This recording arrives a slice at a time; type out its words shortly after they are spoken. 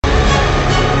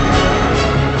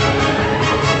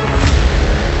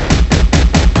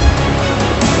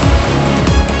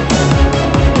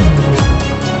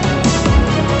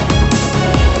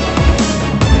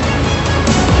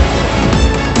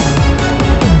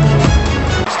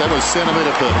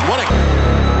centimetre perfect. What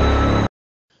a...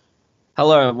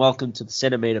 Hello and welcome to the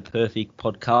Centimetre Perfect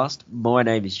podcast. My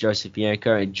name is Joseph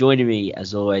Bianco and joining me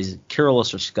as always,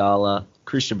 Kyrillos Rascala,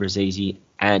 Christian Brazizi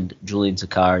and Julian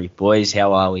Zakari. Boys,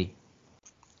 how are we?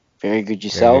 Very good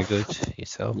yourself. Very good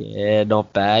yourself. Yeah,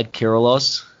 not bad.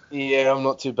 Kyrillos? Yeah, I'm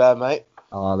not too bad, mate.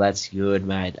 Oh, that's good,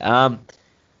 mate.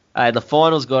 The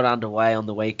finals got underway on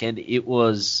the weekend. It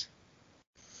was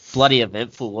bloody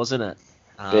eventful, wasn't it?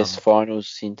 Best finals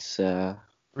since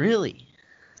Really?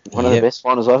 one of the best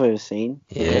finals I've ever seen.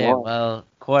 Yeah, well,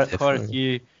 quite a Definitely.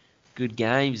 few good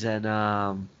games, and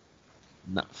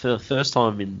for the first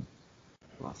time in,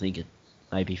 I think it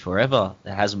maybe forever,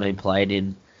 it hasn't been played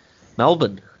in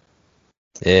Melbourne.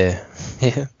 Yeah.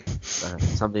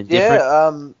 Something different.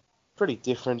 Yeah, pretty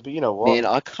different, but you know what? Man,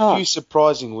 I A few can't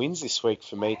surprising wins this week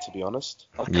for me, to be honest.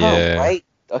 Yeah. wait.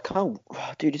 I can't,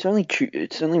 dude. It's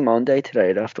only Monday today.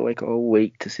 I'd have to wait a whole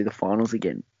week to see the finals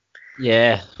again.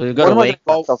 Yeah, we've got What a am I week.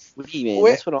 gonna do with the footy, man?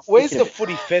 Where- That's what I'm Where's thinking the about.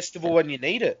 footy festival when you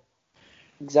need it?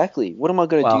 Exactly. What am I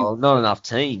gonna Well, do? not enough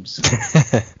teams.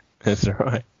 That's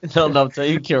right. Not enough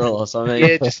team, Kyrillos. I mean,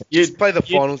 Yeah, just play the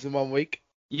finals in 1 week.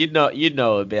 you'd know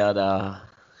about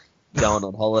going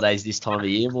on holidays this time of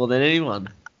year more than anyone.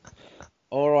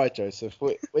 All right, Joseph.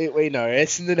 We know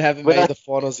Essendon haven't We're made not- the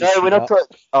finals No, this we're year. not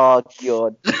talking. Oh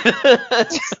god.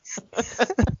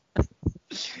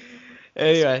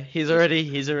 Anyway, he's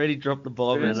already dropped the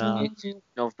bomb, and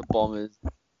Of the Bombers.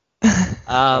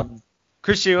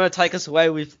 Christian, you want to take us away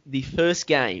with the first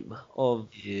game of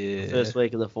the Yeah. first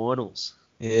week of the finals?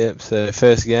 Yep. So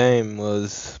first game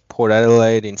was Port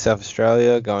Adelaide in South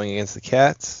Australia going against the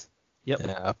Cats.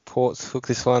 Yep. Port took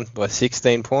this one by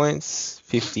 16 points,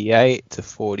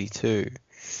 58-42.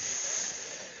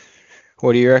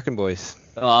 What do you reckon, boys?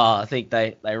 Oh, I think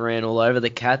they ran all over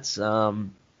the Cats.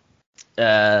 It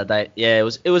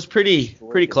was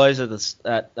pretty close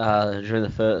during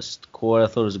the first quarter. I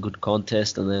thought it was a good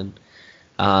contest, and then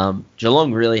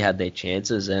Geelong really had their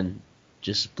chances and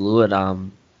just blew it.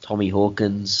 Tommy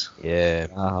Hawkins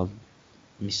Yeah.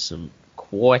 missed some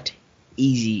quite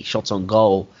easy shots on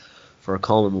goal for a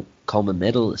Coleman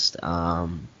medalist. I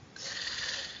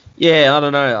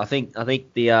don't know. I think they've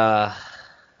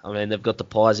got the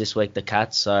Pies this week, the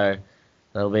Cats, so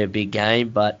that'll be a big game.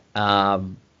 But I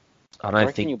don't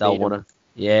reckon think you'll they'll beat want 'em. to.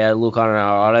 Yeah, look, I don't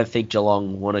know. I don't think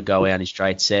Geelong want to go out in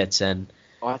straight sets, and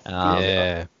I think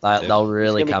Yeah. they'll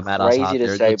really It's gonna come be at us hard. crazy to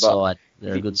They're a say, good but side.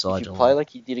 They're a good side, If you Geelong. play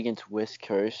like you did against West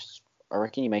Coast, I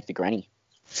reckon you make the granny.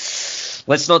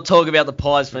 Let's not talk about the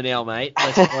Pies for now, mate.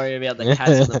 Let's worry about the Cats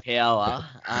and the Power.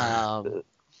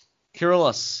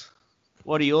 Kyrillos,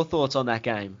 what are your thoughts on that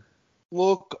game?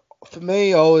 Look, for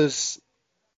me, I'm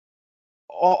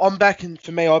backing.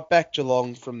 For me, I backed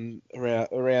Geelong from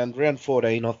around round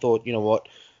 14. I thought, you know what,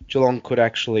 Geelong could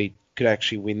actually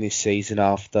win this season.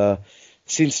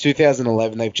 Since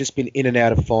 2011, they've just been in and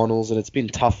out of finals, and it's been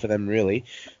tough for them really.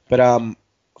 But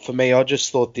for me, I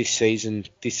just thought this season,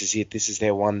 this is it. This is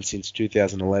their one since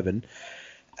 2011.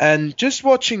 And just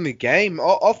watching the game,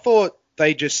 I thought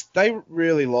they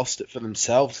really lost it for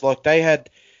themselves. Like they had,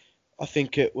 I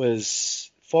think it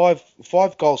was five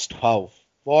goals, 12.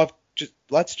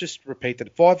 Let's just repeat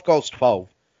that. 5 goals, 12.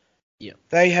 Yeah.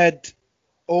 They had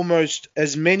almost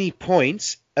as many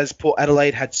points as Port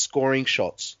Adelaide had scoring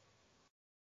shots.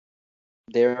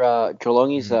 Their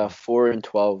Geelong is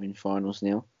 4-12 in finals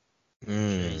now.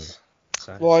 Mm.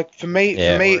 So, Like for me,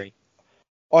 Yeah.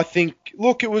 I think,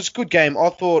 look, it was a good game. I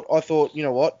thought, you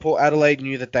know what, Port Adelaide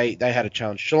knew that they had a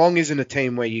challenge. Geelong isn't a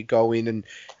team where you go in and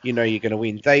you know you're going to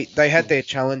win. They had their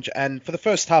challenge, and for the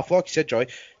first half, like you said, Joey,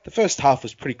 the first half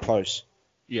was pretty close.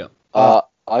 yeah.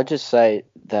 I just say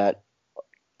that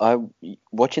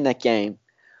watching that game,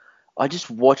 I just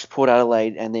watched Port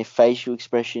Adelaide and their facial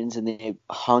expressions and their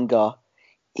hunger.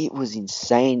 It was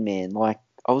insane, man. Like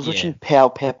I was watching Pau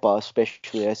Pepper,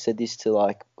 especially. I said this to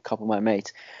like a couple of my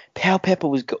mates. Pau Pepper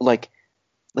was like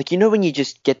you know when you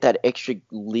just get that extra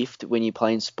lift when you're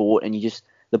playing sport and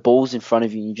the ball's in front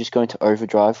of you and you just go into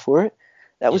overdrive for it.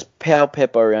 That was Pau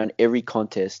Pepper around every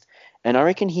contest, and I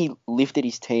reckon he lifted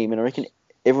his team, and I reckon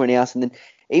everyone else, and then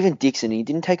even Dixon, he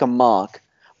didn't take a mark,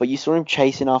 but you saw him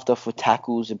chasing after for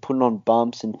tackles and putting on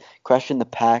bumps and crashing the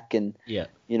pack, and Yeah.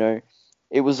 you know,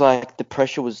 it was like the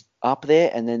pressure was up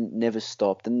there and then never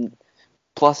stopped. And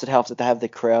plus, it helps that they have the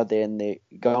crowd there and they're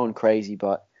going crazy.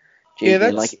 But geez, Yeah,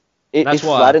 man, that's- it That's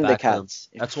why I flattened the backed them. Cats.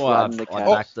 It That's why flattened the I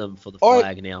Cats. backed them for the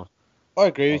flag now. I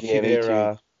agree with Yeah, you me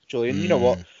there, too. Julian. You know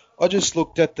what? I just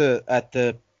looked at the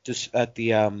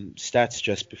stats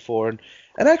just before, and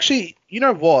actually, you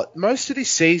know what? Most of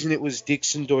this season it was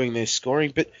Dixon doing their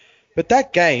scoring, but But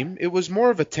that game, it was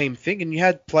more of a team thing, and you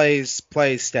had players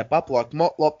step up. Like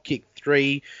Motlop kicked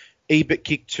 3, Ebert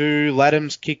kicked 2,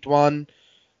 Laddams kicked 1.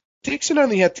 Dixon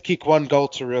only had to kick 1 goal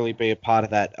to really be a part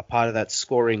of that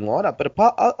scoring lineup. But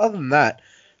other than that,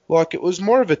 like it was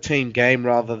more of a team game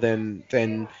rather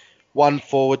than one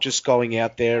forward just going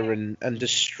out there and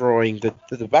destroying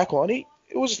the back line.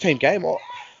 It was a team game.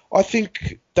 I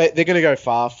think they're going to go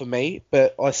far for me,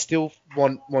 but I still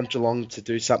want Geelong to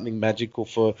do something magical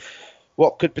for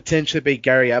what could potentially be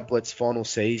Gary Ablett's final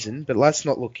season. But let's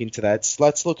not look into that.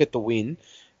 Let's look at the win,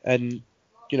 and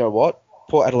you know what?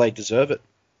 Port Adelaide deserve it.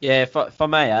 Yeah, if I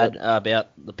may add about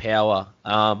the Power,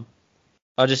 I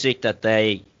just think that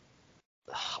I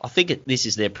think this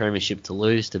is their premiership to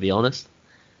lose, to be honest.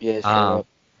 Yeah, sure.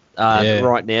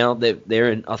 Right now,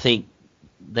 they're in. I think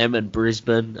them and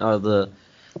Brisbane are the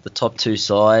top two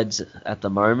sides at the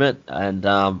moment, and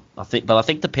I think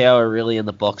the Power are really in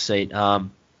the box seat.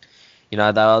 They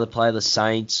either play the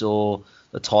Saints or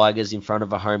the Tigers in front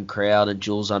of a home crowd. And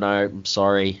Jules, I know, I'm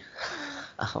sorry,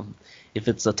 if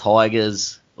it's the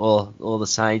Tigers or the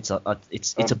Saints,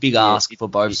 it's a big ask for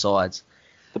both sides.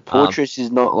 The Fortress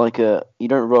is not like you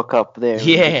don't rock up there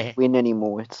and win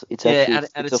anymore. It's actually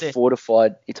it's a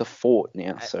fortified, it's a fort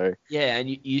now. So yeah, and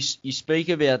you speak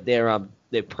about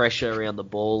their pressure around the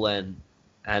ball and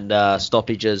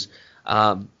stoppages.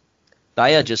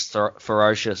 They are just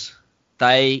ferocious.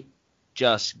 They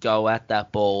just go at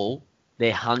that ball.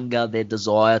 Their hunger, their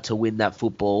desire to win that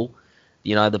football.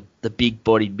 The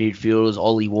big-bodied midfielders,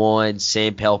 Ollie Wines,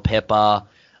 Sam Powell-Pepper,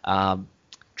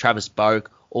 Travis Boak,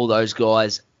 all those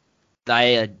guys,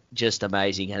 they are just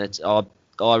amazing. And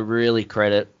I really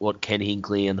credit what Ken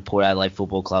Hinkley and the Port Adelaide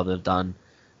Football Club have done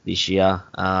this year.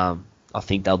 I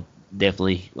think they'll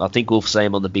I think we'll see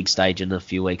them on the big stage in a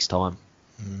few weeks' time.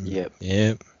 Yep.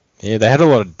 Yeah. Yeah, they had a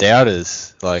lot of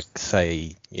doubters, like,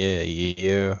 say, a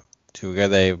year or two ago.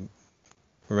 They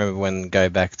remember when go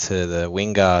back to the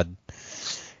Wingard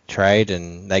trade,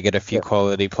 and they get a few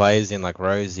quality players in, like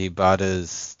Rosie, Butters,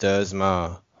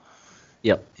 Sturzma.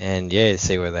 Yep. And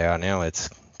see where they are now. It's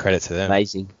credit to them.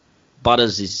 Amazing.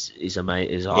 Butters is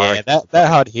amazing. That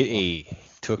hard hit, he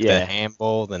took the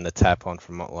handball, then the tap on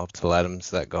from Motlop to Laddams.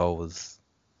 That goal was...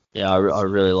 Yeah, I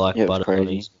really like Butters.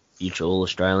 Crazy. He's future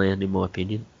All-Australian, in my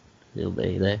opinion. He'll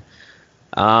be there.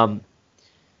 And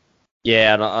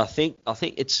I think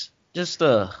it just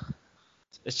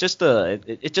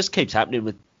keeps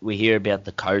happening we hear about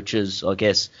the coaches. I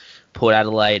guess Port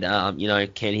Adelaide,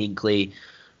 Ken Hinkley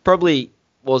probably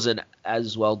wasn't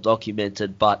as well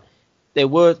documented, but there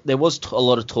was a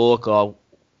lot of talk.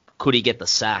 Could he get the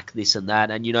sack? This and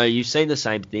that, and you've seen the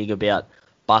same thing about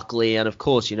Buckley, and of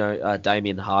course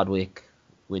Damien Hardwick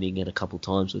winning it a couple of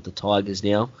times with the Tigers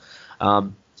now.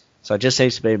 So it just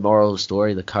seems to be a moral of the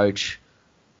story. The coach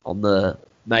on the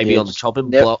chopping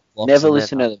block. Never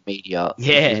listen to the media.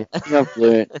 Yeah. I've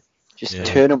learned. Just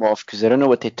turn them off because they don't know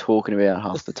what they're talking about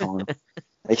half the time.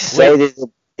 They say they're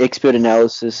expert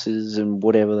analysis and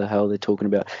whatever the hell they're talking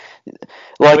about.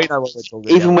 Like,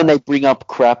 even when they bring up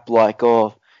crap like,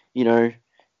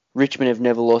 Richmond have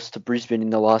never lost to Brisbane in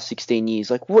the last 16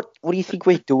 years. Like, what do you think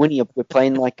we're doing here? We're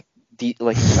playing like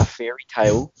a fairy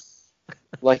tale.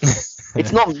 Like,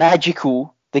 it's not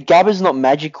magical. The Gabba's not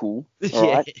magical,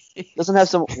 all right? It doesn't have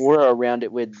some aura around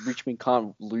it where Richmond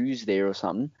can't lose there or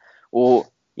something. Or,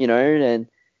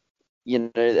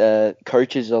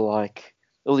 coaches are like,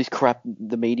 all this crap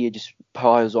the media just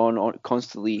piles on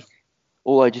constantly.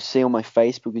 All I just see on my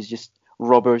Facebook is just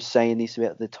Robbo saying this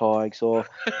about the Tigers, or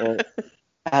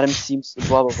Adam Simpson,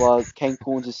 blah, blah, blah. Kane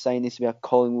Corns is saying this about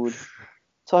Collingwood.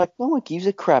 It's like, no one gives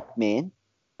a crap, man.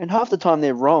 And half the time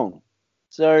they're wrong.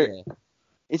 So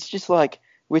it's just like,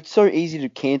 we're so easy to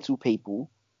cancel people.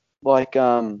 Like,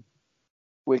 a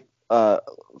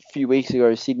few weeks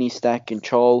ago, Sydney Stack and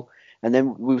Chol, and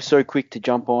then we were so quick to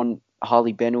jump on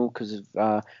Harley Bennell because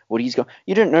of what he's got.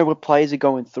 You don't know what players are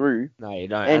going through. No, you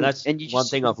don't. And that's one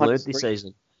thing I've learned this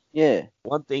season. Yeah.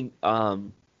 One thing.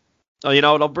 You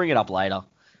know what? I'll bring it up later.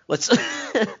 Let's.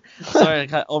 Sorry,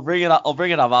 okay, I'll bring it up. I'll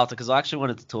bring it up after because I actually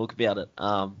wanted to talk about it.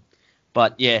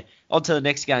 But yeah, on to the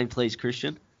next game, please,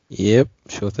 Christian. Yep,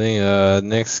 sure thing.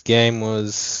 Next game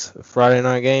was a Friday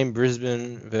night game,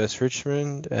 Brisbane versus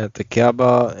Richmond at the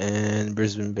Cowbar, and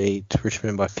Brisbane beat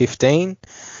Richmond by 15,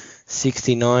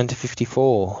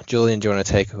 69-54. Julian, do you want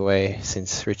to take away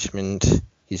since Richmond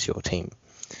is your team?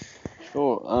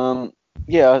 Sure. I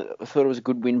thought it was a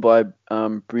good win by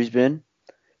Brisbane.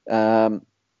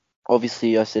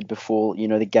 Obviously, I said before,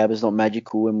 the Gabba's not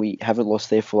magical, and we haven't lost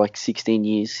there for like 16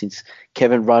 years since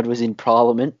Kevin Rudd was in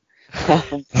Parliament.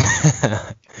 But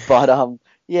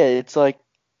it's like,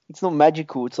 it's not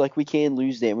magical. It's like we can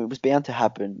lose them. It was bound to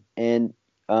happen. And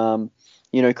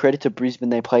credit to Brisbane,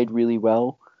 they played really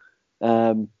well.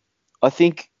 I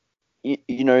think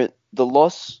the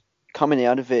loss coming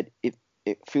out of it, it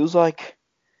feels like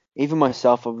even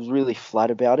myself, I was really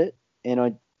flat about it, and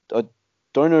I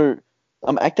don't know.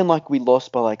 I'm acting like we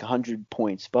lost by like 100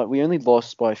 points, but we only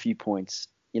lost by a few points.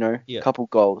 A couple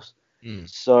goals. Mm.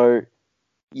 So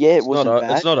yeah, it wasn't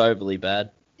bad. It's not overly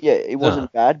bad. Yeah, it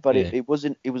wasn't bad, but yeah. it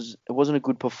wasn't a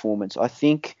good performance. I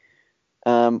think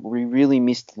we really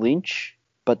missed Lynch,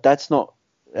 but that's not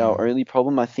our only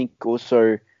problem. I think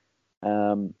also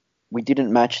we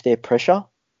didn't match their pressure,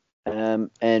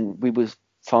 and we was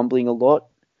fumbling a lot.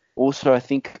 Also, I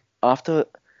think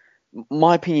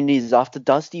my opinion is after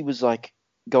Dusty was like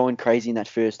going crazy in that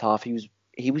first half, he was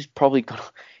probably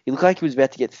he looked like he was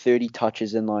about to get 30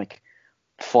 touches and like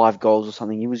 5 goals or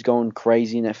something. He was going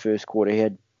crazy in that first quarter.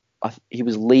 He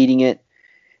was leading it,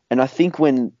 and I think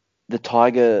when the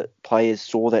Tiger players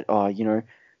saw that,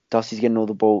 Dusty's getting all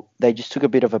the ball, they just took a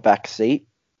bit of a back seat,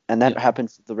 and that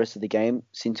happens the rest of the game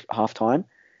since halftime.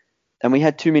 And we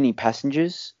had too many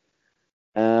passengers.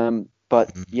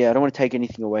 But yeah, I don't want to take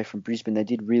anything away from Brisbane. They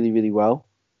did really, really well.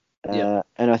 And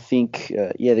I think,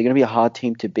 they're going to be a hard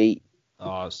team to beat.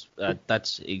 Oh,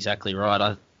 that's exactly right.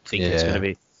 I think it's going to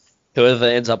be whoever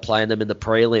ends up playing them in the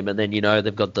prelim, and then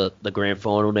they've got the grand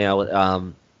final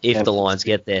now. If the Lions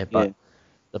get there, but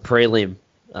the prelim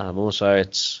also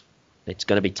it's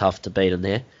going to be tough to beat them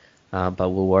there. But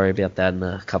we'll worry about that in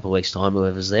a couple of weeks' time.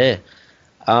 Whoever's there.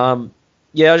 I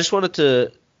just wanted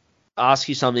to ask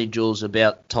you something, Jules,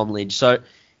 about Tom Lynch. So,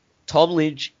 Tom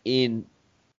Lynch in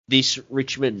this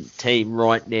Richmond team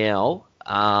right now,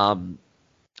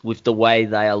 with the way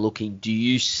they are looking, do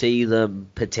you see them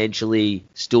potentially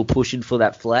still pushing for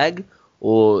that flag,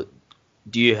 or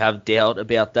do you have doubt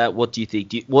about that? What do you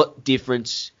think? What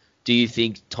difference do you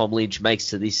think Tom Lynch makes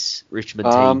to this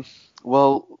Richmond team?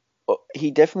 Well, he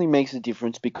definitely makes a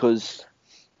difference because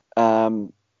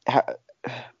playing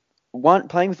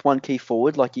with one key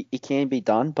forward, like it can be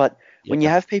done, but when you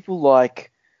have people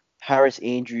like Harris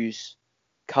Andrews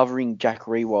covering Jack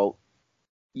Rewalt,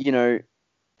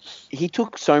 he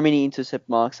took so many intercept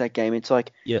marks that game. It's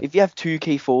like if you have 2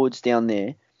 key forwards down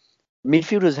there,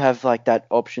 midfielders have like that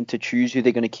option to choose who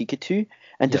they're going to kick it to,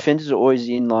 and defenders are always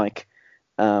in like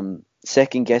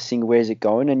second guessing where's it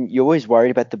going, and you're always worried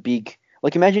about the big.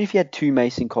 Like imagine if you had 2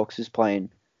 Mason Coxes playing,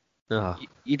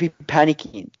 you'd be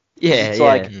panicking.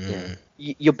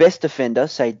 Your best defender,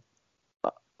 say,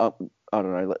 I don't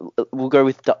know, we'll go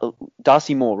with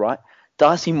Darcy Moore, right?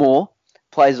 Darcy Moore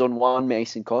plays on one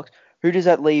Mason Cox. Who does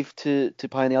that leave to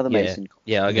play on the other Mason Cox?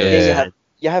 Yeah, I get it.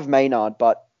 You have Maynard,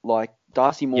 but like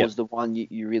Darcy Moore is the one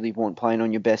you really want playing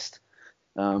on your best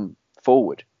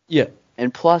forward. Yeah.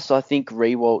 And plus, I think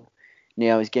Rewalt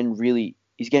now is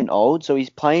he's getting old, so he's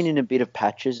playing in a bit of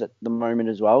patches at the moment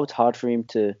as well. It's hard for him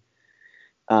to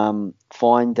find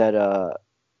that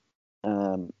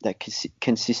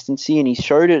consistency, and he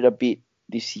showed it a bit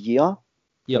this year.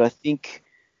 But I think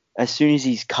as soon as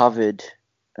he's covered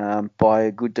by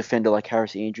a good defender like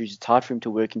Harris Andrews, it's hard for him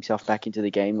to work himself back into the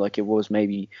game like it was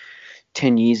maybe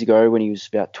 10 years ago when he was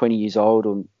about 20 years old,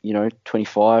 or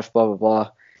 25, blah blah blah.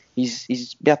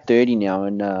 He's about 30 now,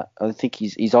 and I think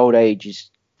his old age is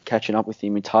catching up with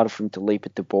him. It's harder for him to leap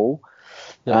at the ball.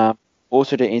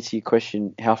 Also, to answer your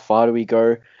question, how far do we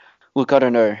go? Look, I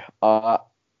don't know.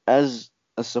 As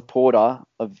a supporter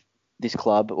of this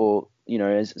club, or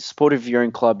as a supporter of your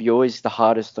own club, you're always the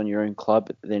hardest on your own club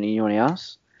than anyone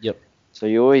else. Yep. So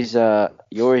you're always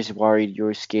worried, you're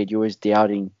always scared, you're always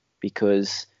doubting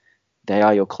because they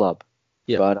are your club.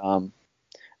 Yeah. But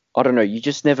I don't know. You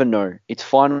just never know. It's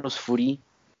finals footy,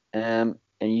 and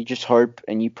you just hope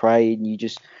and you pray and you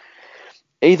just.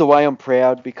 Either way, I'm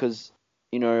proud because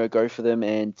I go for them,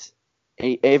 and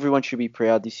everyone should be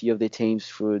proud this year of their teams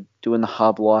for doing the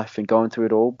hard life and going through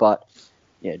it all. But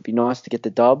yeah, it'd be nice to get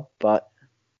the dub. But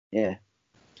yeah,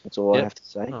 that's all I have to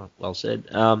say. Oh, well said.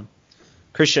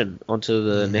 Christian, on to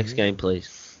the next game,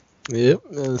 please. Yep,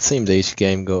 it seemed each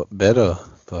game got better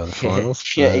by the finals.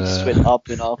 Yeah, it just went up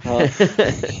and up.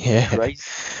 Yeah. Crazy.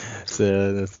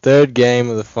 So the third game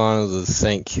of the finals was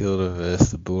St Kilda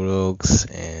versus the Bulldogs,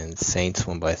 and Saints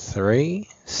won by 3,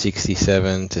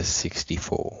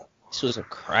 67-64. This was a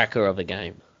cracker of a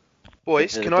game.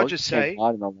 Boys, Yeah, can the I Dogs just came say?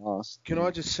 hard in the last. Can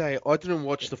I just say I didn't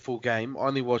watch the full game. I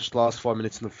only watched the last 5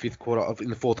 minutes in the fourth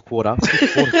quarter.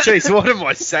 Jeez, what am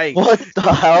I saying? What the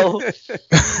hell?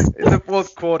 In the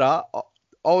fourth quarter, I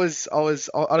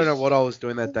don't know what I was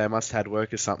doing that day. I must have had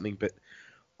work or something, but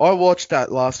I watched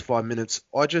that last 5 minutes.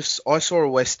 I saw a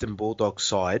Western Bulldogs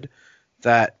side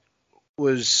that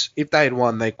if they had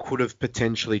won, they could have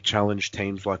potentially challenged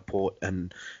teams like Port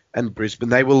and Brisbane.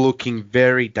 They were looking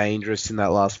very dangerous in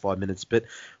that last 5 minutes. But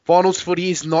finals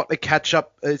footy is not a catch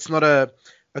up. It's not a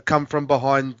come from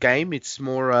behind game. It's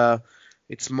more.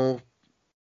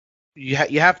 You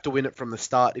have to win it from the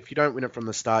start. If you don't win it from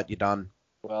the start, you're done.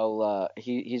 Well,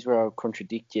 here's where I'll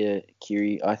contradict you,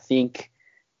 Kiri. I think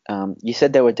you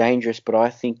said they were dangerous, but I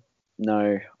think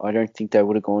no, I don't think they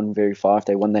would have gone very far if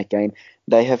they won that game.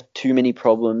 They have too many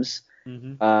problems,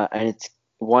 and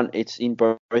it's in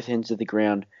both ends of the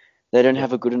ground. They don't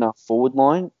have a good enough forward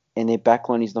line, and their back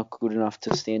line is not good enough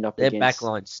to stand up against. Their back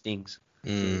line stings.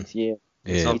 Yeah.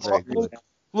 It's not very good.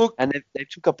 Look, And they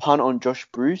took a punt on Josh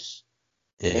Bruce,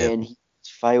 and he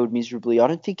failed miserably.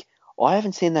 I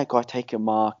haven't seen that guy take a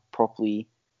mark properly.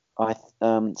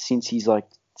 Since he's like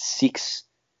six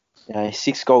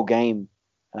goal game.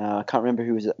 I can't remember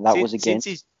who was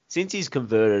against. Since he's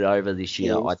converted over this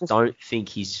year, I don't think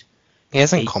he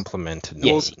hasn't complimented.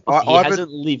 Yes, me. he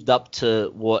hasn't lived up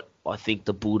to what I think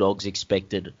the Bulldogs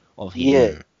expected of him.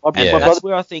 Yeah. And that's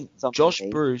where I think Josh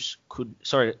Bruce could.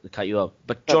 Sorry to cut you off,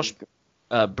 but Josh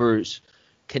Bruce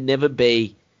can never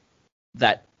be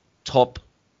that top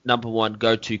number one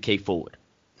go-to key forward.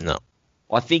 No.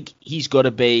 I think he's got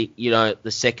to be,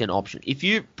 the second option. If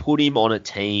you put him on a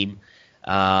team,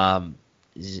 an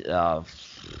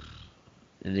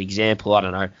example, I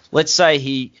don't know. Let's say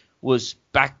he was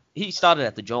back. He started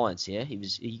at the Giants. Yeah, he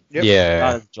started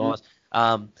at the Giants.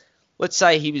 Let's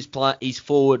say he's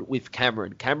forward with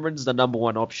Cameron. Cameron's the number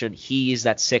one option. He is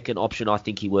that second option. I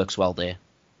think he works well there.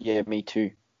 Yeah, me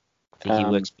too. I think he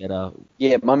works better.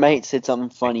 Yeah, my mate said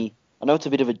something funny. I know it's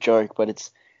a bit of a joke, but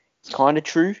it's kind of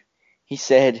true. He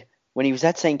said when he was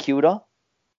at St Kilda,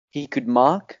 he could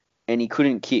mark and he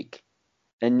couldn't kick,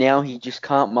 and now he just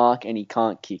can't mark and he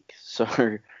can't kick. So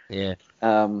yeah,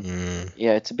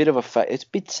 it's a bit of it's a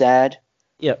bit sad.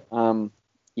 Yep.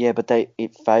 But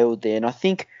it failed there, and I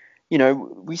think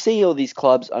we see all these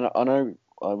clubs. I know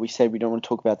we said we don't want to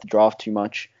talk about the draft too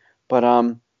much, but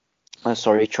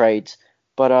trades.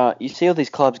 But you see all these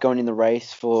clubs going in the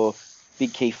race for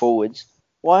big key forwards.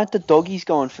 Why aren't the doggies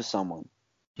going for someone?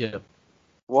 Yeah.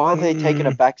 Why are they taking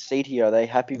a back seat here? Are they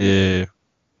happy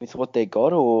with what they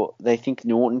got, or they think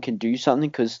Norton can do something?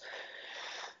 Because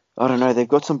I don't know, they've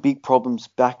got some big problems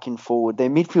back and forward. Their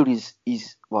midfield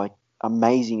is like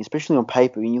amazing, especially on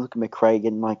paper. When you look at McRae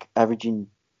and like averaging,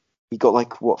 he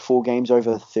got 4 games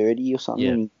over 30 or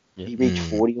something. Yeah. He reached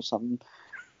 40 or something.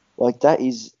 Like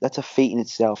that's a feat in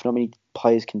itself. Not many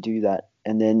players can do that.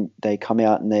 And then they come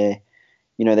out and they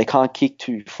can't kick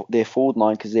to their forward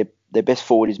line because their best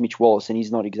forward is Mitch Wallace and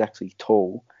he's not exactly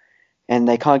tall. And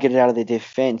they can't get it out of their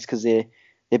defense because their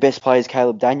best player is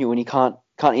Caleb Daniel and he can't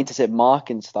intercept mark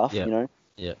and stuff. Yeah.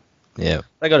 Yeah.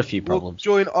 They got a few problems.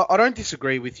 Julian, I don't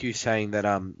disagree with you saying that.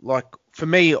 For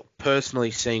me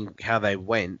personally, seeing how they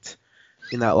went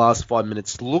in that last 5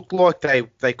 minutes looked like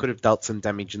they could have dealt some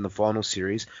damage in the final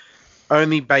series,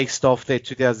 only based off their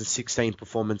 2016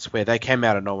 performance where they came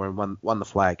out of nowhere and won the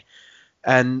flag.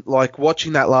 And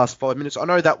watching that last 5 minutes, I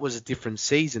know that was a different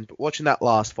season, but watching that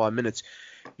last 5 minutes,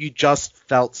 you just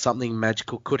felt something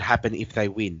magical could happen if they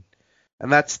win.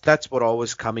 And that's what I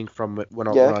was coming from when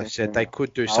I said they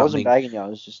could do something. I wasn't bagging you. I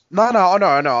was just no.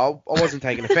 I wasn't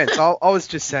taking offense. I was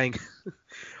just saying.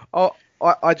 I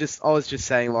was just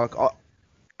saying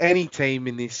any team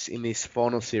in this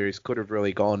final series could have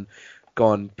really gone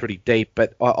pretty deep.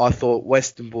 But I thought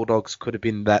Western Bulldogs could have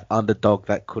been that underdog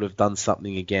that could have done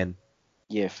something again.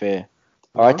 Yeah, fair.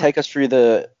 All right, take us through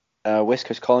the West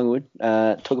Coast Collingwood.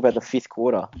 Talk about the fifth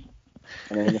quarter.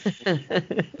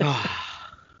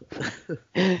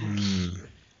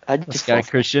 Let's go,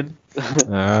 Christian.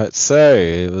 Alright, so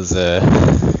it was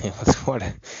quite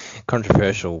a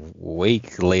controversial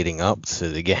week leading up to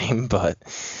the game, but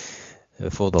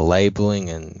with all the labelling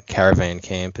and caravan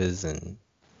campers and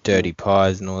dirty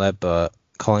pies and all that, but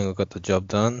Collingwood got the job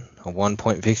done. A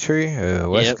 1-point victory over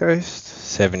West Coast,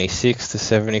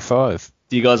 76-75.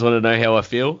 Do you guys want to know how I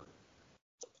feel?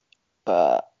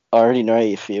 I already know how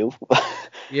you feel.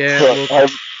 Yeah.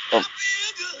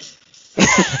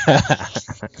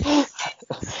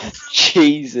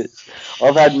 Jesus.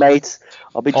 I've had mates.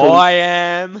 I'll be talking. I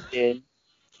am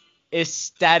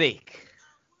ecstatic.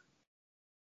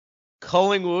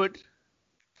 Collingwood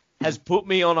has put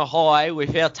me on a high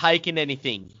without taking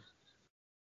anything.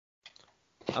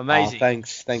 Amazing.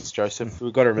 Thanks, Joseph.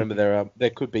 We've got to remember there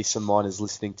could be some minors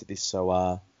listening to this,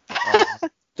 so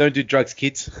don't do drugs,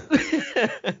 kids.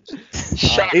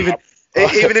 Even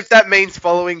if that means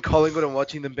following Collingwood and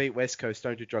watching them beat West Coast,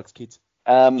 don't do drugs, kids.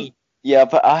 Yeah,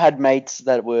 but I had mates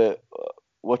that were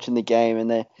watching the game,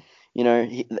 and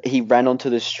he ran onto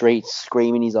the streets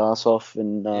screaming his ass off,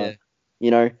 and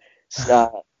you know,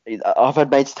 I've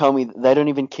had mates tell me they don't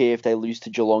even care if they lose to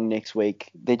Geelong next week.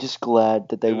 They're just glad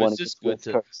that they It was won just against good West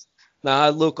to. Coast. No,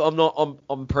 look, I'm not.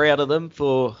 I'm proud of them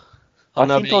for. I I don't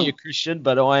know think about on- you, Christian,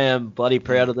 but I am bloody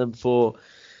proud of them for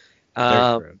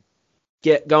Very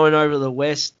going over the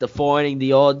West, defying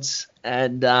the odds,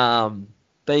 and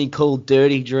being called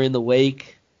dirty during the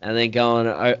week, and then going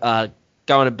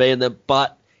and beating them.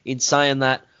 But in saying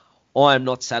that, I am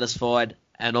not satisfied,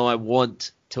 and I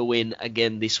want to win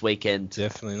again this weekend.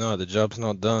 Definitely not. The job's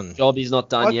not done. Job is not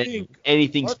done yet.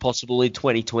 Anything's possible in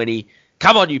 2020.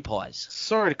 Come on, you pies.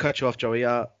 Sorry to cut you off, Joey.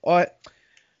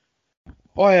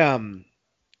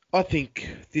 I think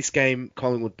this game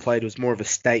Collingwood played was more of a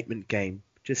statement game,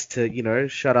 just to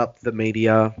shut up the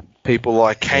media. People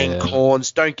like Kane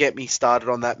Corns, don't get me started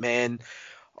on that man.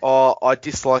 Oh, I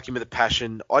dislike him with a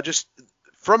passion.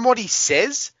 From what he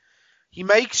says, he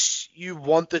makes you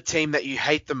want the team that you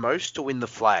hate the most to win the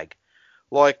flag.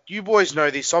 Like, you boys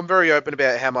know this. I'm very open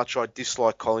about how much I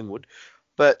dislike Collingwood.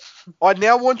 But I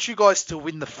now want you guys to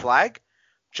win the flag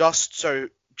just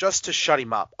to shut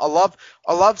him up. I love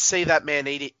to see that man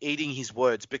eating his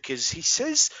words, because he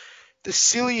says the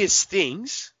silliest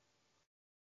things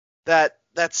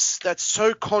that's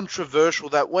so controversial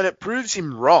that when it proves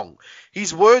him wrong,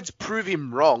 his words prove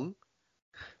him wrong,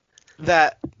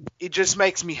 that it just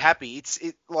makes me happy. It's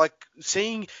like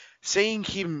seeing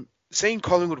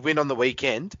Collingwood win on the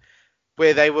weekend,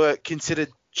 where they were considered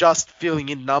just filling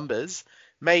in numbers,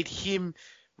 made him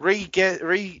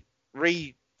rethink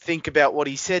about what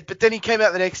he said. But then he came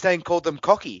out the next day and called them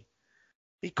cocky.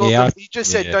 He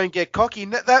just said, "Don't get cocky."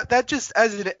 And that just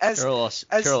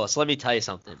Carlos, let me tell you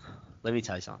something.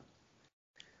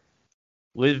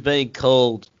 We've been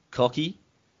called cocky.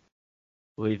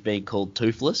 We've been called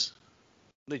toothless.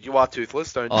 You are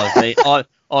toothless, don't you?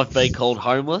 I've been called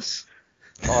homeless.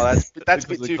 Oh, that's a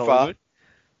bit too far.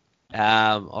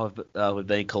 We've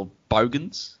been called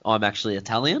bogans. I'm actually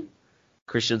Italian.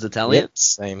 Christian's Italian. Yep,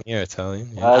 same here, Italian.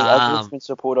 Yeah. As a Richmond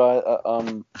supporter,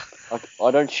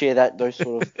 I don't share those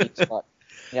sort of things. But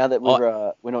now that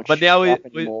we're not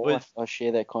anymore, I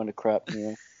share that kind of crap.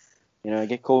 I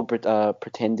get called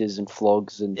pretenders and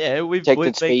flogs and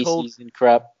protected species and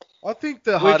crap. I think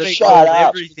the We've hardest been called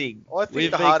everything. We've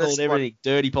been called everything.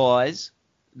 Dirty pies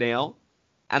now,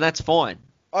 and that's fine.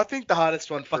 I think the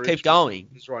hardest one for But keep going.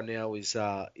 right now is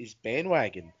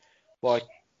bandwagon. Like,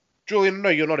 Julian, I know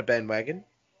you're not a bandwagon,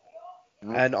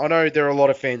 and I know there are a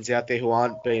lot of fans out there who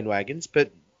aren't bandwagons,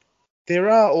 but there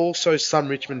are also some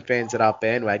Richmond fans that are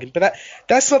bandwagon. But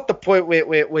that's not the point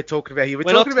we're talking about here. We're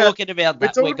talking about that. We're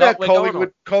talking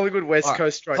about Collingwood West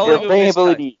Coast right now.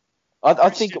 Playability. I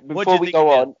think before we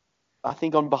go on, I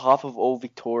think on behalf of all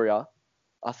Victoria,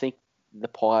 I think the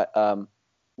pie.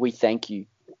 We thank you,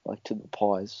 to the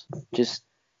Pies. Just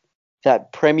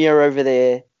that premier over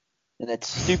there, and that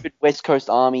stupid West Coast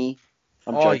Army.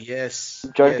 I'm joking. Yes.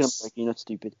 I'm joking. Yes. I'm joking. You're not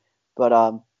stupid.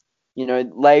 But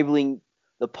labeling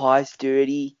the Pies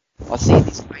dirty. I see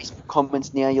these Facebook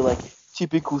comments now. You're like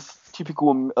typical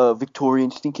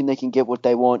Victorians thinking they can get what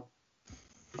they want.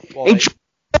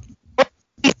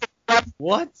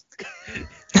 What?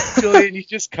 Julian, you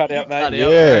just cut out, mate.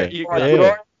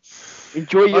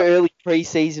 Enjoy your early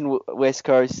pre-season West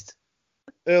Coast.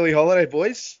 Early holiday,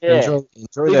 boys. Yeah.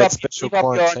 Enjoy that special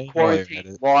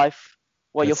quarantine life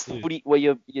while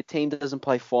your team doesn't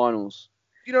play finals.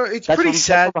 It's pretty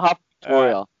sad.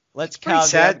 Let's pretty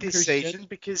sad this season,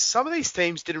 because some of these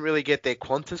teams didn't really get their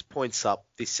Qantas points up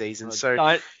this season. So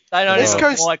they don't West even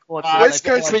Coast, fly Qantas. West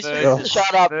Coast, Christian,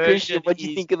 shut up, Christian. What do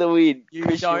you think of the win? You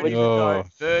don't even know.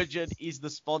 Virgin is the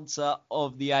sponsor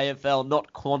of the AFL,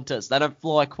 not Qantas. They don't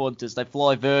fly Qantas. They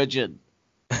fly Virgin.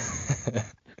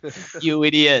 You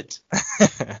idiot.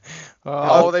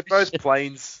 They're both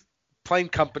planes. Plane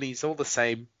companies, all the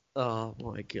same. Oh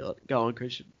my god. Go on,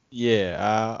 Christian.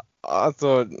 Yeah, I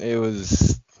thought it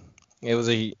was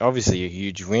obviously a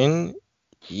huge win.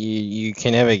 You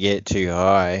can never get too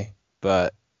high,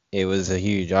 but it was I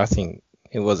think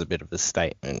it was a bit of a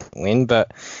statement win,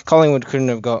 but Collingwood couldn't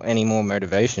have got any more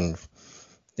motivation.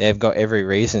 They've got every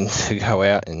reason to go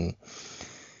out and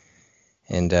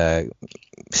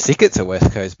stick it to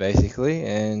West Coast, basically,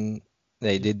 and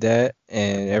they did that,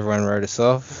 and everyone wrote us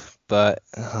off. But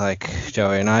like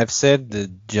Joey and I have said,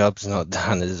 the job's not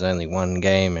done. There's only one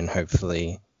game, and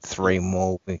hopefully 3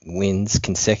 more wins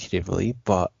consecutively.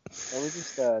 But they were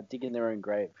just digging their own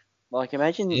grave. Like,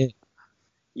 imagine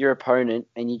your opponent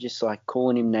and you just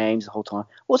calling him names the whole time.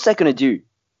 What's that going to do?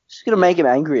 It's just going to make him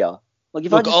angrier. Like,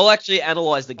 if I'll actually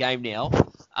analyse the game now.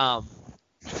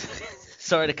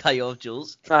 Sorry to cut you off,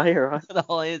 Jules. No, you're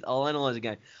right. I'll analyze the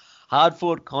game. Hard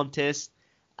fought contest.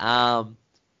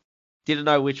 Didn't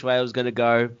know which way I was going to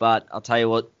go, but I'll tell you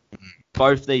what.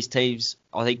 Both these teams,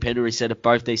 I think Pendery said it.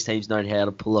 Both these teams know how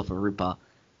to pull off a ripper,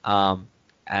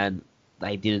 and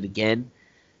they did it again.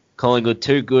 Collingwood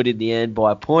too good in the end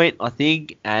by a point, I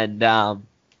think, and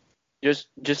Just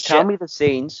tell me the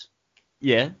scenes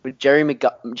yeah. with Jeremy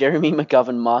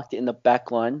McGovern marked in the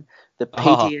back line, the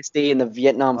PTSD and the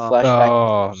Vietnam flashback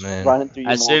Oh man. running through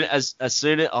your As mind.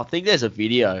 soon as I think there's a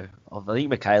video of, I think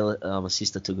Michaela, my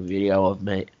sister, took a video of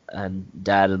me and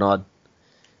Dad, and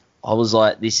I was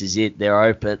like, this is it, they're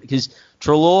open, because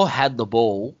Treloar had the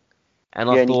ball, and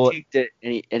I thought, he kicked it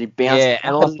and he bounced. yeah,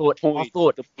 and I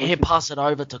thought, hair pass it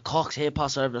over to Cox,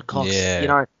 Yeah, you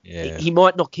know, yeah. he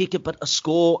might not kick it, but a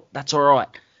score, that's all right.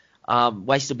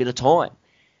 Waste a bit of time,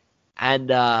 and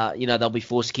they'll be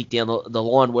forced to kick down the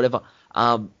line, whatever.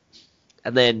 And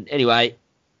then anyway,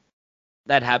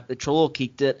 that happened. Treloar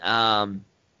kicked it.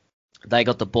 They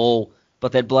got the ball,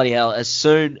 but then bloody hell, as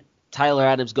soon Taylor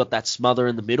Adams got that smother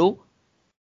in the middle,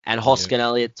 and Hoskin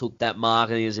Elliott took that mark,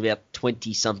 and there was about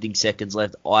 20-something seconds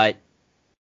left. I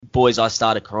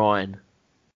started crying.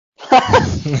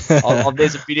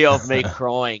 There's a video of me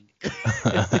crying.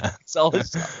 So it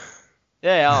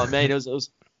was a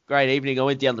great evening. I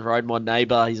went down the road. My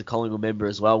neighbour, he's a Collingwood member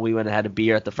as well. We went and had a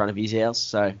beer at the front of his house.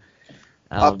 So,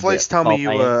 Please tell me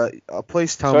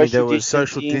there was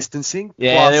social distancing.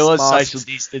 Yeah, plus there was masks. social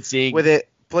distancing.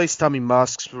 Please tell me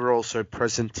masks were also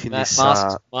present in this.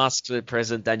 Masks were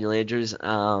present. Daniel Andrews.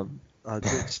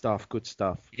 Good stuff. Good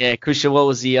stuff. Yeah, Christian, what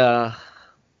was the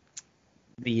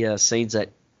scenes at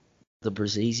the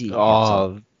Brazzi?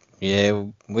 Oh, yeah,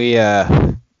 we I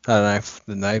don't know if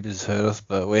the neighbours heard us,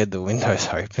 but we had the windows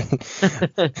open,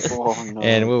 Oh, no.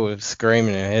 and we were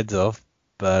screaming our heads off.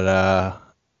 But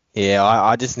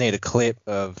I just need a clip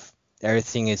of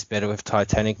Everything Is Better with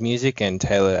Titanic music and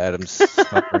Taylor Adams.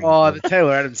 Oh, the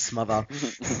Taylor Adams smother.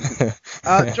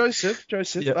 Joseph.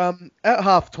 Yep. At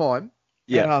halftime,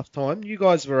 Yeah. you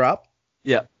guys were up.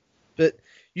 Yeah. But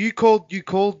you called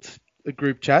a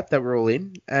group chat that we're all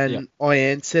in, and I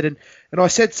answered, and I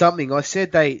said something. I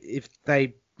said if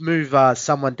they move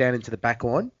someone down into the back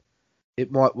line,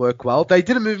 it might work well. They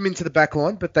didn't move him into the back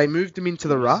line, but they moved him into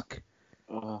the ruck.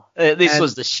 This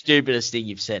was the stupidest thing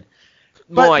you've said.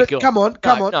 But God. come on.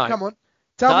 No.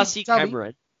 Darcy Tell me.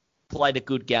 Cameron played a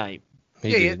good game,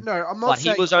 I'm not but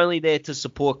saying he was only there to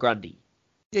support Grundy.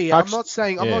 I'm not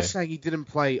saying he didn't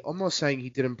play. I'm not saying he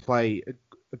didn't play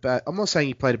I'm not saying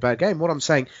he played a bad game. What I'm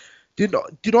saying, did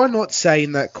I not say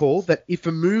in that call that if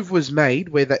a move was made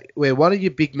where one of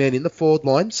your big men in the forward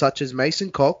line, such as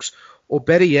Mason Cox, or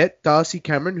better yet, Darcy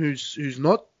Cameron, who's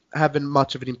not having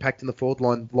much of an impact in the forward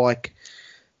line like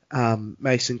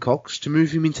Mason Cox, to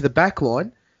move him into the back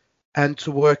line and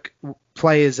to work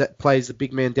players that plays the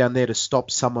big man down there to stop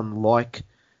someone like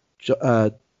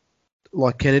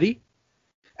Kennedy.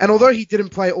 And although he didn't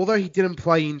play in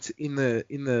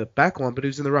the back line, but he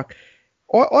was in the ruck.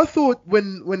 I thought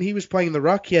when he was playing in the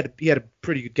ruck, he had a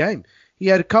pretty good game. He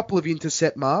had a couple of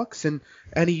intercept marks and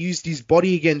he used his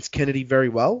body against Kennedy very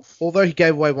well. Although he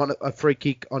gave away a free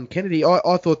kick on Kennedy,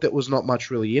 I thought there was not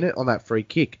much really in it on that free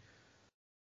kick.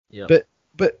 Yeah.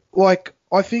 But like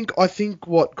I think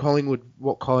what Collingwood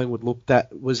looked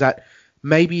at was that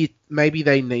maybe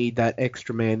they need that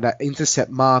extra man, that intercept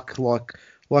mark, like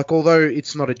although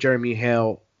it's not a Jeremy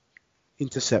Howe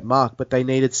intercept mark, but they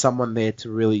needed someone there to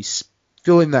really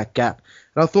fill in that gap.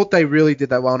 And I thought they really did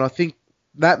that well. And I think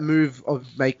that move of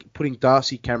putting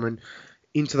Darcy Cameron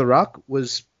into the ruck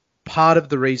was part of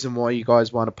the reason why you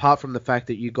guys won, apart from the fact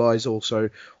that you guys also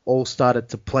all started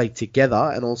to play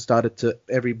together and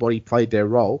everybody played their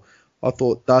role. I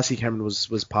thought Darcy Cameron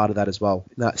was part of that as well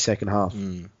in that second half.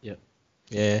 Yep.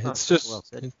 Yeah, it's just well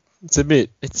said.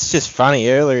 it's just funny.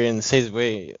 Earlier in the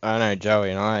season, I know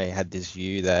Joey and I had this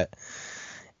view that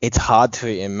it's hard to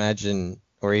imagine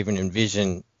or even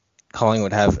envision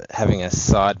Collingwood having a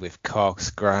side with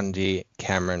Cox, Grundy,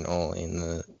 Cameron all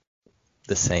in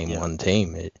the same one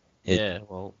team. It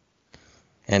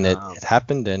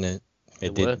happened and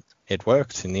it worked. It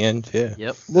worked in the end. Yeah.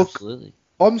 Yep. Look, absolutely.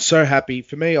 I'm so happy.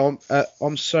 For me,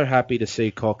 I'm so happy to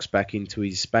see Cox back in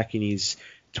his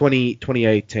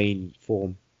 2018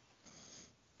 form.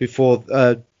 Before,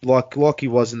 like he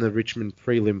was in the Richmond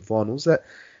prelim finals, that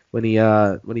when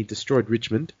he destroyed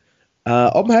Richmond.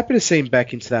 I'm happy to see him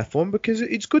back into that form because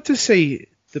it's good to see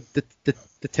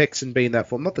the Texan be in that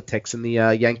form. Not the Texan, the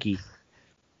Yankee.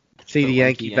 See the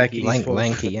Yankee back in his form.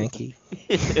 Lanky Yankee.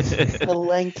 The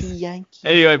lanky Yankee.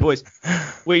 Anyway, boys,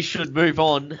 we should move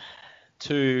on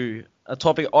to a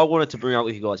topic I wanted to bring up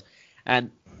with you guys. And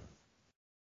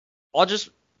I just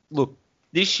look.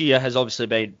 This year has obviously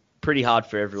been pretty hard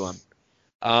for everyone.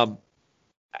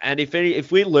 And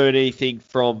if we learn anything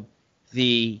from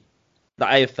the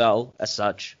AFL as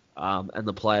such, and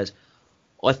the players,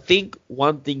 I think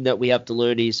one thing that we have to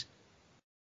learn is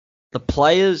the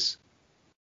players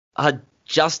are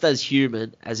just as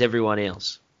human as everyone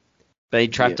else,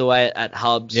 being trapped away at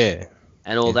hubs and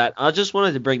all that. I just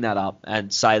wanted to bring that up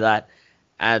and say that.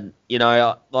 And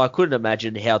I couldn't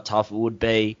imagine how tough it would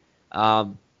be.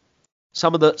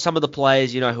 Some of the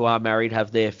players, who are married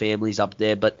have their families up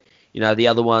there, but the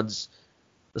other ones,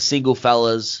 the single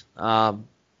fellas, I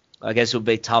guess it would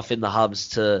be tough in the hubs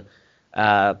to,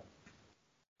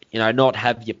 not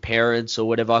have your parents or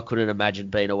whatever. I couldn't imagine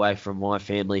being away from my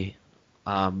family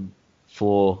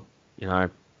for,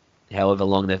 however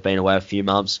long they've been away, a few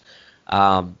months,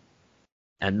 and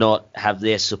not have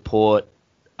their support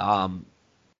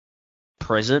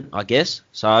present, I guess.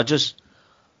 So I just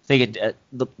think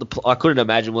I couldn't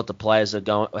imagine what the players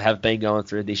have been going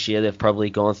through this year. They've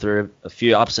probably gone through a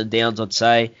few ups and downs, I'd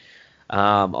say.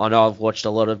 I know I've watched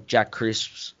a lot of Jack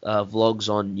Crisp's vlogs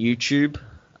on YouTube,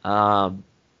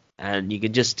 and you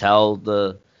can just tell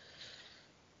that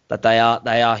they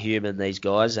are human, these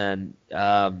guys. And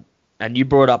you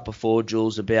brought up before,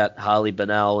 Jules, about Harley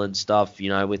Bennell and stuff,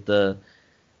 with the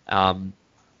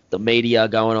media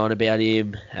going on about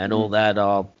him and all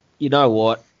that. You know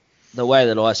what? The way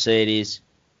that I see it is,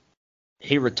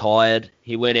 he retired.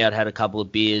 He went out, had a couple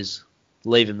of beers.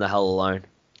 Leave him the hell alone.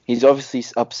 He's obviously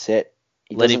upset.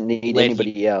 He doesn't need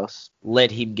anybody else.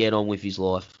 Let him get on with his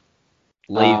life.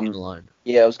 Leave him alone.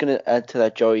 Yeah, I was going to add to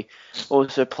that, Joey.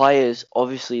 Also, players,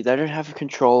 obviously, they don't have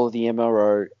control of the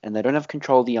MRO, and they don't have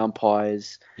control of the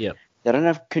umpires. Yep. They don't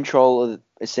have control of,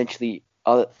 essentially,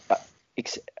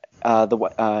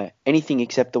 anything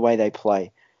except the way they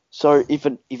play. So if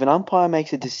an umpire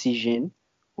makes a decision,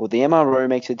 or the MRO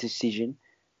makes a decision,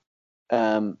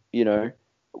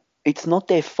 it's not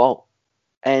their fault.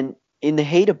 And in the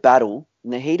heat of battle,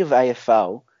 in the heat of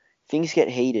AFL, things get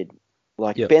heated.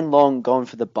 Like Ben Long going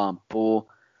for the bump, or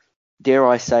dare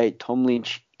I say, Tom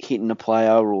Lynch hitting a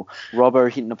player, or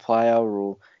Robbo hitting a player,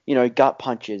 or gut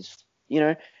punches.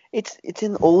 It's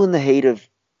all in the heat of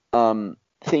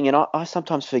thing. And I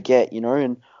sometimes forget,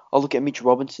 and I look at Mitch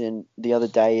Robinson the other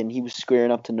day, and he was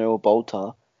squaring up to Noah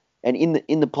Bolter, and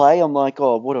in the play, I'm like,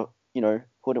 oh, what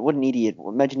an idiot!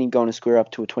 Imagine him going to square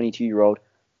up to a 22-year-old.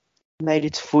 Mate,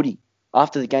 it's footy.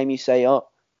 After the game, you say, oh,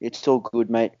 it's all good,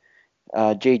 mate.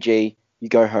 GG, you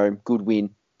go home, good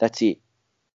win. That's it.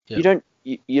 Yep.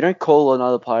 You don't call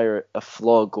another player a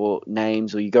flog or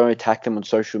names, or you go and attack them on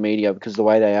social media because of the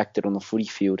way they acted on the footy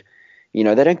field. They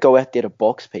don't go out there to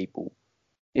box people.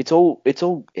 It's all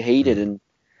heated and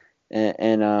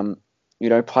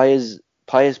players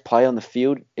play on the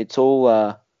field. It's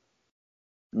all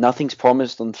nothing's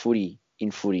promised in footy,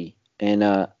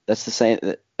 and that's the same.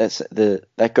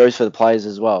 That goes for the players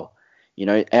as well.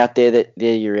 Out there that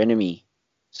they're your enemy.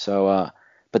 So,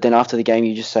 but then after the game,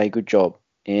 you just say good job.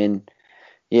 And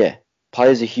yeah,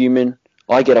 players are human.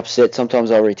 I get upset.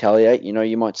 Sometimes I retaliate.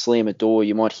 You might slam a door,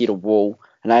 you might hit a wall.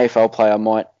 An AFL player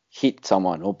might hit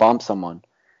someone or bump someone,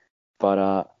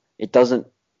 but it doesn't.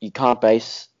 You can't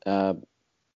base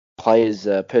players'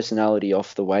 personality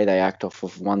off the way they act off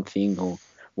of one thing or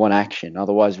one action.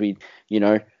 Otherwise,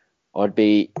 I'd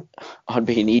be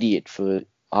an idiot for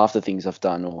half the things I've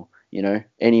done, or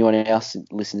anyone else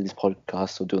listening to this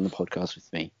podcast or doing the podcast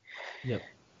with me. Yep.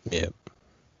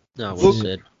 No, well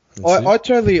said. I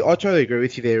totally agree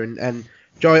with you there, and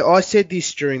Joey, I said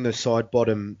this during the side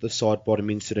bottom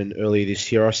incident earlier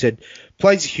this year. I said,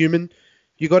 players are human.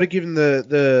 You got to give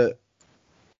them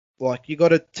you got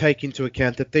to take into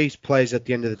account that these players at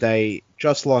the end of the day,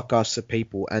 just like us, are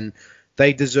people, and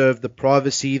they deserve the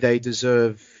privacy. They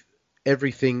deserve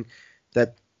everything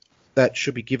that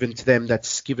should be given to them.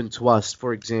 That's given to us.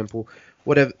 For example,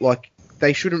 whatever,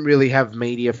 they shouldn't really have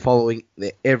media following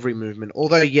their every movement.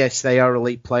 Although yes, they are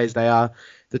elite players. They are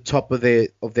the top of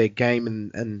their game,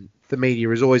 and the media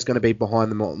is always going to be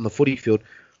behind them on the footy field.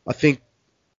 I think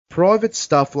private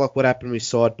stuff like what happened with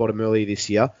Sidebottom earlier this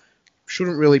year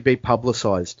shouldn't really be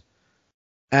publicised.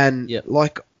 And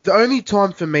the only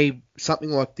time for me something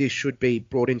like this should be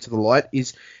brought into the light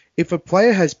is if a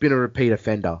player has been a repeat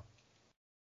offender.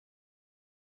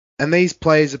 And these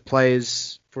players are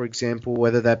players, for example,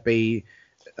 whether that be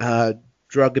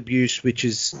drug abuse, which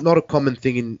is not a common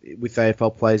thing with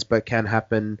AFL players, but can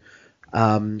happen.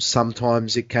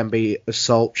 Sometimes it can be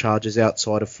assault charges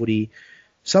outside of footy.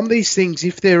 Some of these things,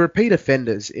 if they're repeat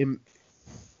offenders,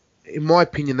 in my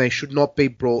opinion, they should not be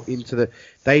brought into the.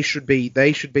 They should be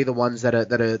the ones that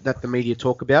the media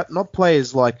talk about, not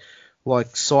players like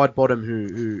Sidebottom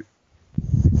who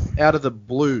out of the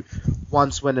blue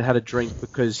once went and had a drink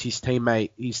because his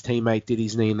teammate did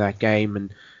his knee in that game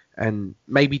and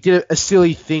maybe did a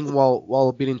silly thing while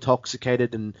a bit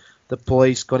intoxicated and the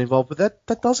police got involved. But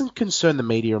that doesn't concern the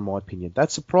media, in my opinion.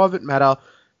 That's a private matter.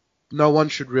 No one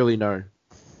should really know.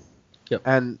 Yep.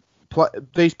 And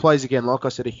these players, again, like I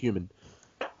said, are human.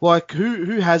 Like,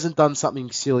 who hasn't done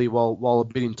something silly while a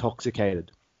bit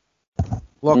intoxicated?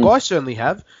 Like, I certainly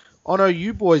have. I know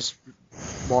you boys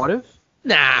might have.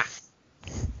 Nah.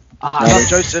 No,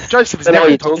 Joseph is I know never what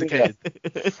you're talking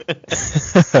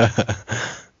intoxicated.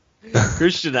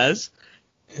 Christian has.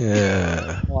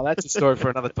 Yeah. Oh, that's a story for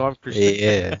another time,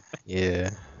 Christian. Yeah.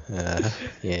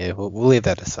 We'll leave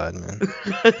that aside, man.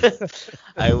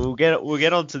 Hey, we'll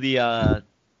get on to the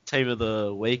team of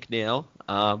the week now.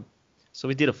 So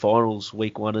we did a finals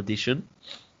week 1 edition.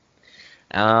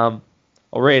 I'll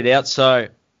read it out. So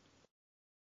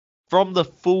from the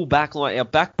full back line, our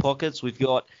back pockets, we've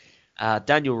got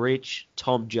Daniel Rich,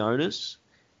 Tom Jonas,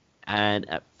 and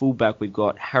at fullback we've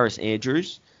got Harris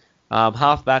Andrews.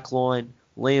 Half back line,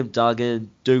 Liam Duggan,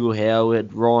 Dougal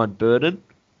Howard, Ryan Burton.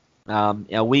 Our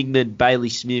wingman, Bailey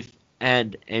Smith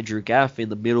and Andrew Gaff. In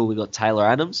the middle, we've got Taylor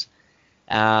Adams.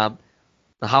 The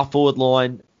half forward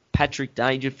line, Patrick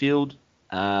Dangerfield,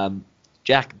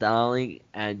 Jack Darling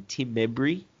and Tim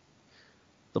Membry.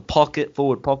 The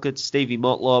forward pockets, Stevie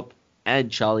Motlop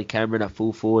and Charlie Cameron at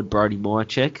full forward, Brody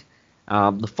Mychek.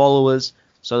 The followers,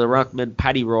 so the ruckman,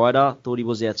 Paddy Ryder, thought he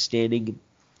was outstanding.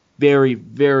 Very,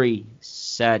 very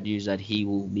sad news that he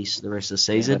will miss the rest of the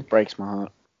season. That breaks my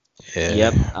heart. Yeah.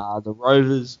 Yep. The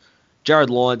Rovers,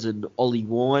 Jared Lyons and Ollie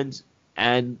Wines.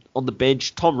 And on the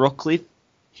bench, Tom Rockcliffe,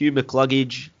 Hugh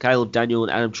McCluggage, Caleb Daniel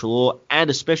and Adam Trelaw. And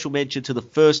a special mention to the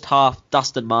first half,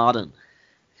 Dustin Martin.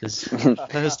 Because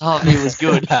first half he was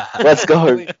good. Let's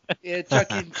go. Yeah,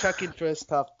 chuck in first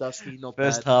half Dusty, not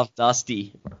First bad. half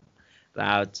Dusty.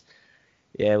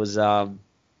 It was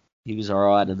he was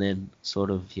alright and then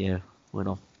sort of went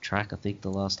off track I think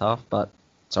the last half, but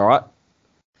it's alright.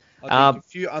 I think a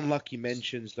few unlucky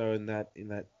mentions though in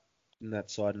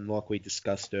that side, and like we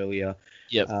discussed earlier,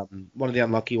 Yep. one of the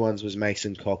unlucky ones was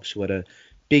Mason Cox, who had a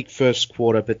big first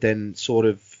quarter, but then sort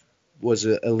of was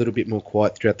a little bit more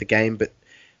quiet throughout the game. But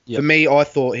for me, I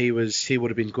thought he would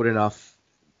have been good enough,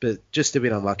 but just a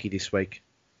bit unlucky this week.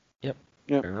 Yep.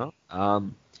 Fair enough.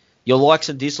 Your likes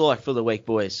and dislikes for the week,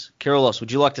 boys. Kyrillos,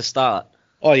 would you like to start?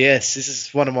 Oh yes, this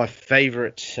is one of my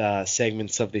favourite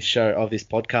segments of this show, of this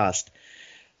podcast.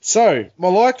 So, my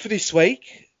like for this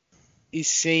week is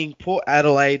seeing Port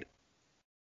Adelaide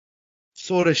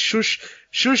sort of shush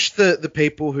the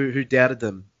people who doubted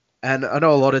them. And I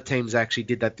know a lot of teams actually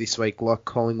did that this week, like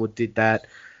Collingwood did that.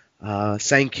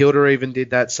 St Kilda even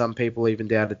did that. Some people even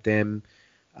doubted them.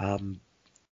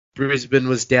 Brisbane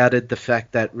was doubted the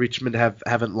fact that Richmond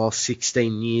haven't lost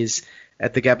 16 years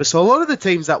at the Gabba. So a lot of the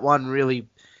teams that won really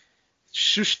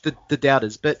shushed the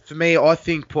doubters. But for me, I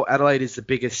think Port Adelaide is the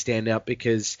biggest standout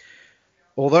because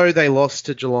although they lost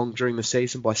to Geelong during the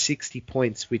season by 60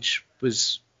 points, which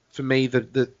was for me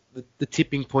the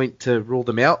tipping point to rule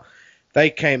them out, they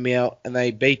came out and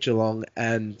they beat Geelong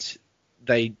and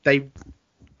they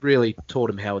really taught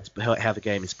them how the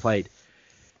game is played.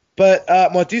 But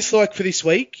my dislike for this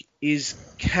week is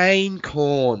Kane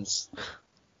Corns.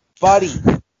 Buddy.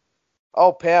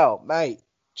 Oh, pal, mate.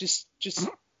 Just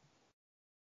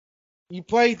you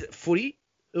played footy.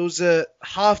 It was a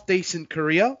half-decent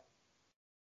career.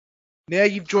 Now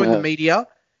you've joined the media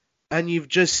and you've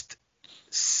just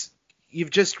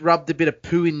rubbed a bit of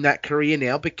poo in that career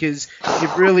now because you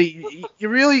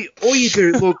really all you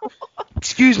do, look,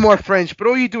 excuse my French, but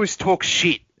all you do is talk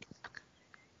shit.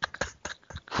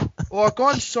 Like,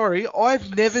 I'm sorry,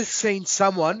 I've never seen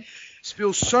someone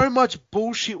spill so much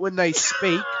bullshit when they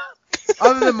speak,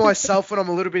 other than myself when I'm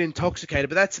a little bit intoxicated,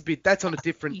 but that's on a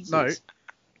different note.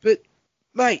 But,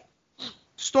 mate,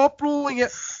 stop ruling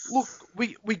it. Look,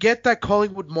 we get that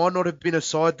Collingwood might not have been a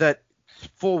side that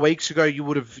 4 weeks ago you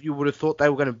would have thought they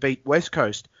were going to beat West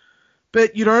Coast.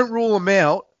 But you don't rule them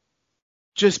out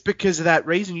just because of that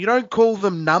reason. You don't call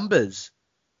them numbers.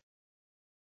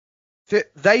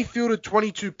 They fielded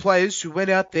 22 players who went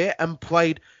out there and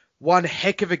played one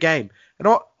heck of a game.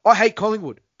 And I hate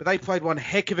Collingwood, but they played one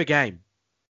heck of a game.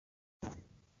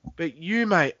 But you,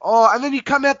 mate, and then you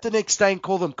come out the next day and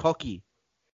call them cocky.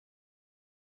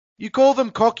 You call them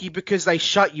cocky because they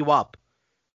shut you up.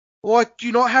 Like, do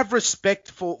you not have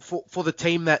respect for the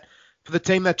team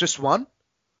that just won?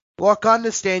 Like, I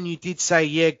understand you did say,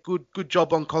 yeah, good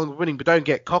job on Collingwood winning, but don't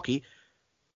get cocky.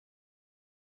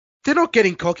 They're not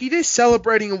getting cocky. They're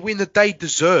celebrating a win that they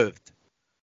deserved.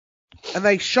 And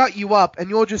they shut you up,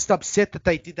 and you're just upset that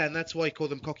they did that, and that's why you call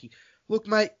them cocky. Look,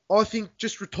 mate, I think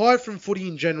just retire from footy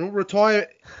in general.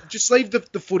 Just leave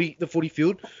the footy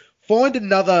field. Find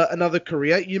another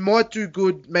career. You might do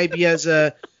good maybe as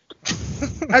a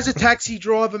taxi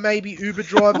driver, maybe Uber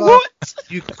driver. What?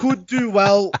 You could do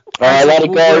well Alright, as let a it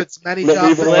go. Woolworths manager.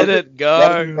 Let it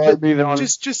go. Move on.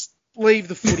 Just leave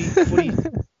the footy.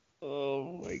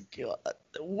 Oh my god.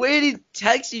 Where did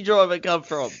taxi driver come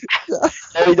from?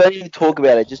 No, don't even talk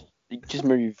about it. Just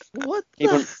move. What Keep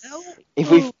the on- hell?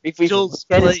 If we Jules,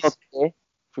 pretend please. it's not there, if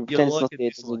we pretend it's not liking there,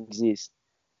 it this doesn't one. exist.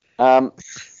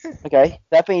 Okay.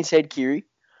 That being said, Kiri,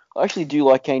 I actually do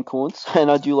like Kane Corns, and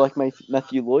I do like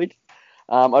Matthew Lloyd.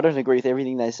 I don't agree with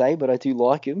everything they say, but I do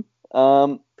like him.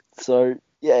 So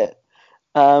yeah.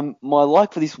 My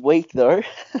like for this week though,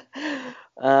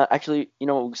 actually, you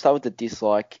know, we'll start with the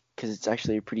dislike because it's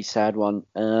actually a pretty sad one.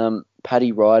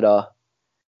 Paddy Ryder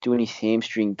doing his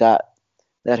hamstring, that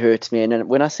hurts, man. And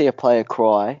when I see a player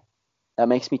cry, that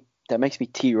makes me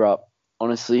tear up.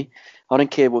 Honestly, I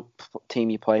don't care what team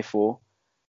you play for.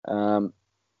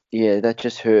 Yeah, that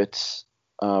just hurts.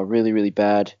 Really, really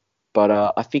bad. But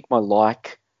I think my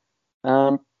like,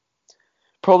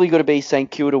 probably got to be St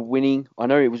Kilda winning. I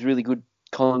know it was really good.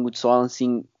 Collingwood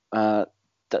silencing the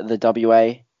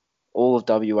WA, all of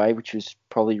WA, which was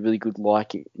probably really good,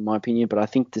 like in my opinion. But I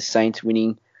think the Saints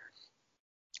winning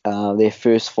their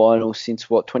first final since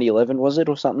 2011 was it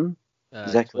or something?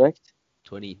 Is that correct?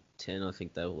 2010, I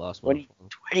think they were last one.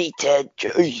 2010,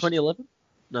 jeez. 2011?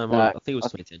 No, No, I think it was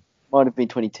 2010. Might have been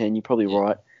 2010. You're probably Yeah.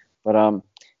 right. But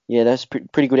yeah, that's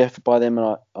pretty good effort by them,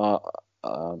 and I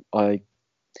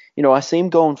see them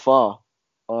going far.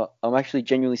 I'm actually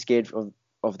genuinely scared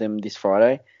of them this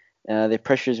Friday. Their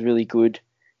pressure is really good.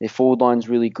 Their forward line's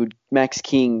really good. Max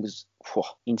King was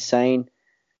insane.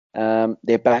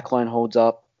 Their back line holds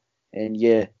up. And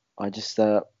yeah, I just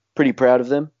pretty proud of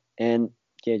them. And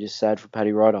yeah, just sad for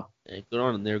Paddy Ryder. Yeah, good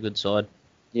on them. They're a good side.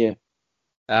 Yeah.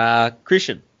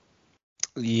 Christian.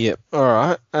 Yep. All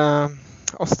right.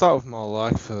 I'll start with my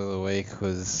like for the week.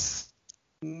 Was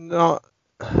not.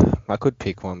 I could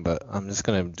pick one, but I'm just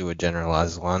gonna do a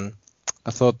generalized one.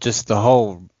 I thought just the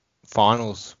whole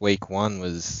finals week one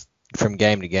was from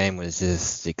game to game was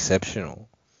just exceptional.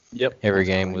 Yep. Every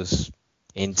game was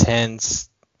intense.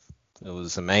 It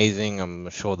was amazing. I'm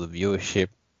sure the viewership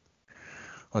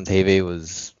on TV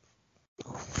was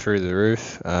through the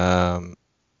roof. Yeah,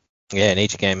 and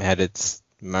each game had its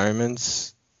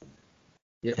moments.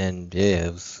 Yep. And yeah,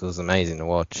 it was amazing to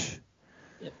watch.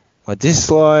 Yep. My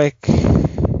dislike,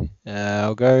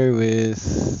 I'll go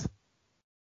with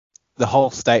the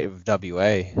whole state of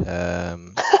WA.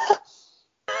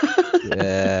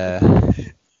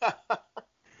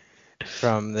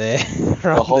 From the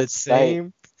whole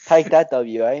team. Take that,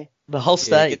 WA. The whole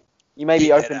state. You may be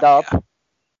get opened that up,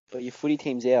 but your footy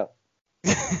team's out.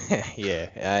 Yeah,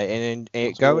 and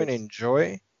What's go worse? and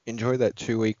enjoy that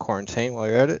 2-week quarantine while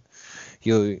you're at it.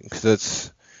 Because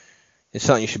it's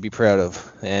something you should be proud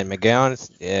of. And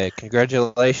McGowan,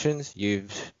 congratulations,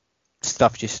 you've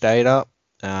stuffed your state up.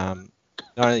 Not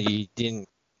only you didn't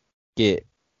get,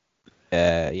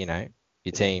 your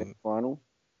team Final.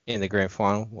 in the grand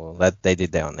final. Well, that they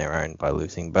did that on their own by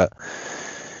losing, but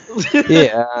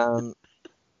yeah.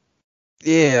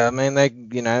 Yeah, I mean,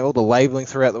 all the labelling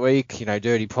throughout the week,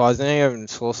 dirty pies. And I even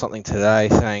saw something today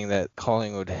saying that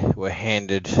Collingwood were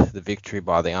handed the victory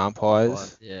by the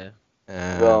umpires. Yeah.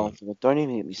 Well, don't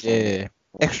even get me started. Yeah,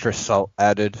 extra salt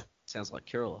added. Sounds like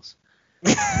Kyrillos.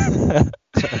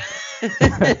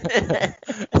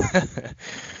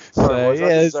 So, yeah,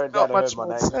 there's zoned not out, I much heard my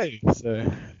more to name. say.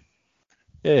 So,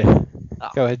 yeah,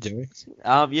 go ahead, Joey.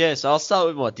 Yeah, so I'll start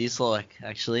with my dislike,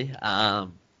 actually.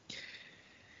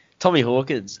 Tommy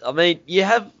Hawkins. I mean, you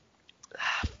have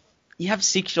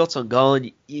 6 shots on goal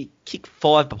and you kick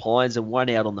 5 behinds and 1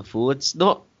 out on the full. It's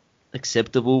not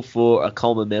acceptable for a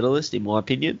Coleman medalist, in my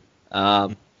opinion.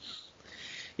 In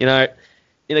a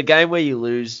game where you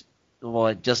lose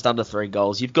just under 3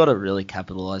 goals, you've got to really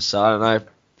capitalise. So I don't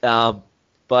know.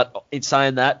 But in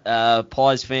saying that,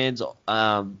 Pies fans,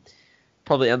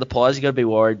 probably under Pies, you got to be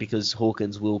worried because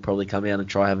Hawkins will probably come out and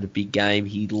try having a big game.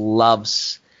 He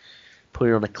loves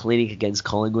putting on a clinic against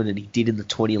Collingwood, and he did in the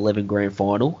 2011 grand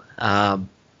final.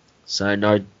 So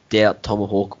no doubt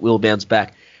Tomahawk will bounce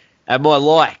back. And my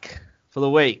like for the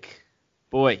week,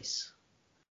 boys,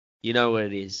 you know what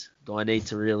it is. Do I need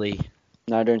to really...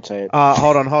 No, don't say it.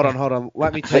 Hold on.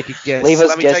 Let me take a guess. Leave us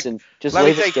Let me guessing. Let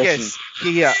me take a guess.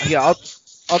 Here.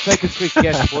 I'll take a quick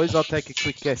guess, boys. I'll take a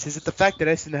quick guess. Is it the fact that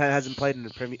Essendon hasn't played in a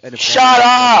Premier? Shut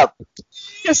up!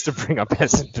 He has to bring up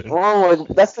Essendon. Oh,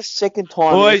 that's the second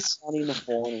time Boys. it's in the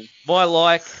final. My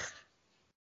like.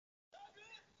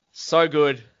 So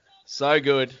good. So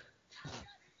good.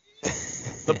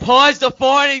 The Pies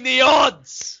defying the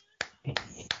odds.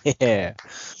 Yeah.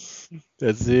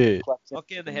 That's it. Not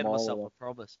getting ahead of myself, I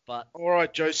promise. But All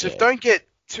right, Joseph. Yeah. Don't get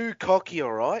too cocky.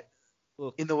 All right.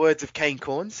 Look. In the words of Kane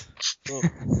Corns. I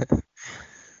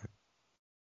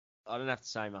don't have to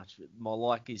say much. My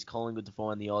like is Collingwood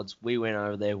defying the odds. We went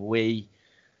over there. We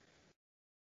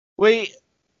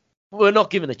were not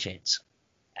given a chance.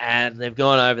 And they've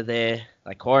gone over there.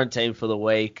 They quarantined for the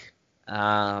week.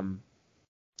 And,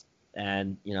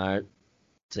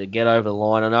 to get over the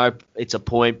line, I know it's a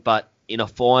point, but in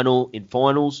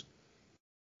finals,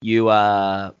 you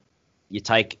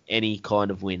take any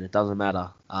kind of win. It doesn't matter.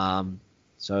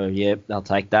 So, yeah, they'll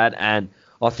take that. And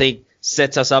I think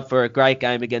sets us up for a great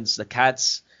game against the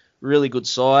Cats. Really good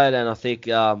side, and I think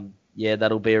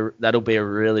that'll be a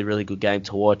really, really good game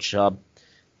to watch.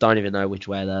 Don't even know which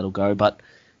way that'll go, but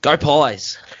go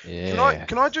Pies. Yeah.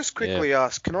 Can I just quickly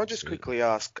ask?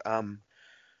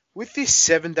 With this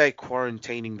 7-day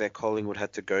quarantining that Collingwood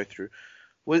had to go through,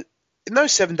 in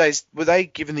those 7 days were they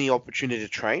given the opportunity to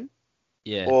train?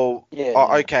 Yeah. Or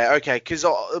Yeah. Okay. Because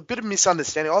a bit of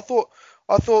misunderstanding. I thought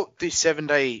this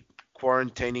 7-day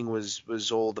quarantining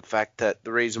was all the fact that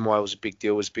the reason why it was a big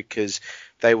deal was because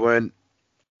they weren't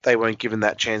given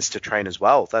that chance to train as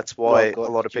well. That's why God,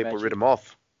 a lot of could you people imagine? writ them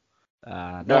off.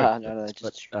 No,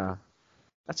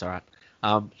 That's all right.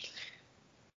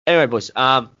 Anyway, boys.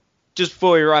 Just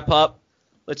before we wrap up,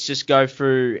 let's just go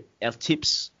through our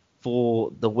tips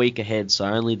for the week ahead. So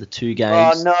only the 2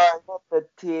 games. Oh no, not the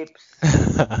tips.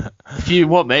 If you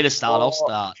want me to start, I'll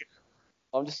start.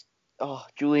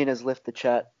 Julian has left the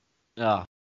chat. Oh.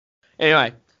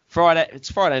 Anyway,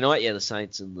 it's Friday night. Yeah, the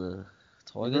Saints and the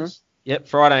Tigers. Mm-hmm. Yep,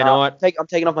 Friday night. I'm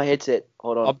taking off my headset.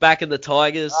 Hold on. I'm backing the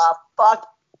Tigers. Fuck.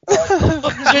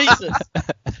 Jesus.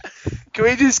 Can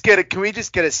we just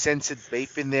get a censored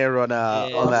beep in there on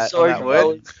that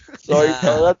word? Sorry,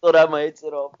 I thought I had my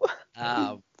headset off.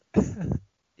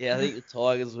 Yeah, I think the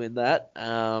Tigers win that.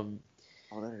 Oh,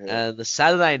 And the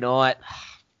Saturday night,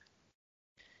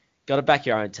 got to back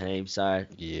your own team. So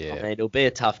Yeah. I mean, it'll be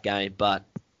a tough game, but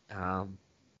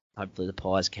hopefully the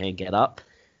Pies can get up.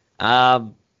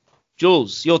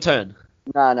 Jules, your turn.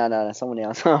 No, someone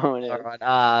else. All right,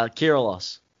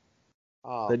 Kirilos.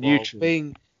 The neutral.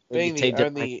 Being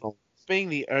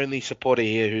the only supporter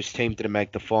here whose team didn't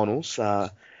make the finals, I'm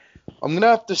gonna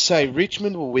have to say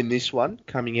Richmond will win this one,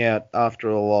 coming out after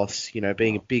a loss.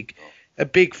 Being a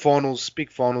big finals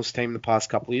team the past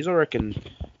couple of years. I reckon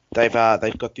they've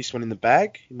got this one in the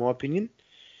bag, in my opinion.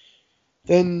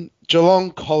 Then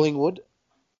Geelong Collingwood,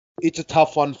 it's a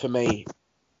tough one for me.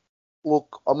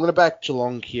 Look, I'm gonna back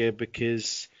Geelong here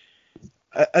because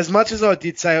as much as I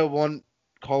did say I want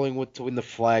Collingwood to win the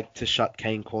flag to shut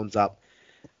Kane Corns up,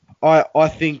 I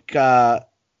think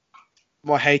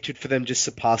my hatred for them just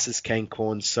surpasses Kane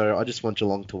Corns, so I just want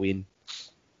Geelong to win.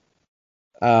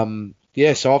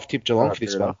 So I've tipped Geelong for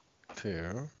this one.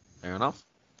 Fair. Fair enough.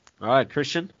 All right,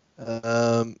 Christian.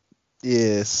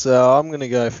 Yeah, so I'm going to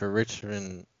go for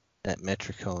Richmond at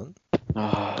Metricon.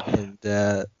 And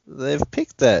they've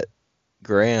picked that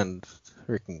ground,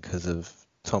 I reckon, because of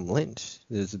Tom Lynch.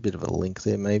 There's a bit of a link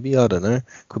there, maybe. I don't know.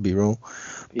 Could be wrong.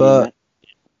 But,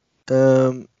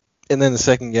 and then the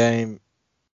second game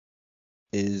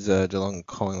is Geelong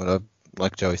Collingwood.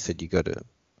 Like Joey said,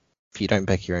 if you don't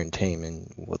back your own team,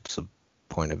 and what's the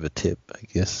point of a tip, I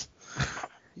guess.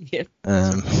 Yep.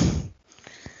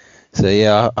 So,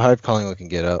 yeah, I hope Collingwood can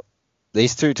get up.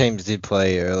 These two teams did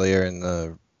play earlier in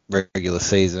the regular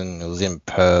season. It was in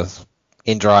Perth,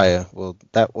 in drier. Well,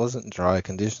 that wasn't drier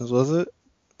conditions, was it?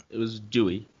 It was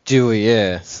dewy. Dewy,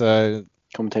 yeah. So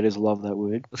Commentators love that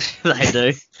word. They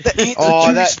do.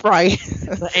 that spray.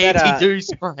 The anti-dew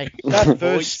spray. That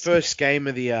first game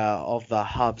of the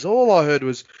hubs, all I heard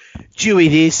was dewy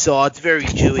this, it's very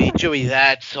dewy, dewy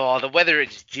that, the weather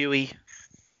is dewy.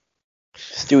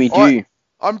 Stewie Dew.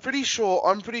 I'm pretty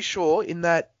sure in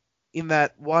that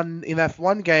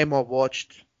one game I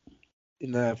watched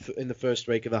in the first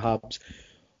week of the hubs,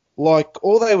 like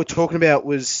all they were talking about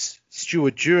was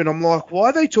Stuart Dew, and I'm like, why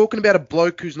are they talking about a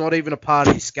bloke who's not even a part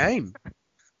of this game?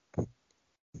 I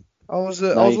was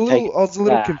a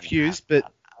little confused,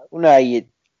 but No,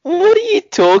 what are you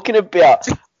talking about?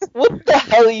 What the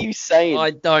hell are you saying?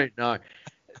 I don't know.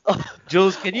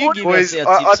 Jules, can you give Boys, us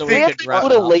our tips so we think- can wrap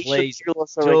Put it up, Alicia please?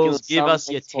 Pulis, I reckon, Jules, on give some us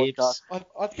your next podcast. tips.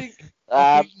 I think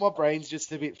I think my brain's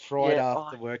just a bit fried yeah,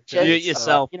 after work. Jed, Mute today, so-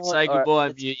 yourself. You know Say what? All right, goodbye and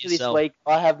let's mute do this yourself. week.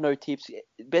 I have no tips.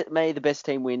 May the best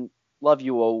team win. Love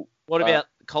you all. What about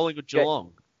Collingwood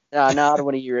Geelong? No, I don't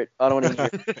want to hear it. I don't want to hear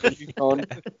it. Move on.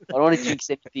 I don't want to jinx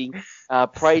anything.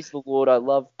 Praise the Lord. I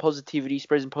love positivity,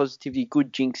 spreading positivity,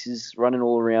 good jinxes running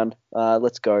all around.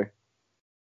 Let's go.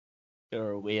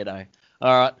 You're a weirdo.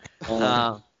 All right.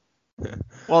 Um,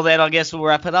 Well, then I guess we'll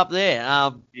wrap it up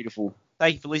there. Beautiful.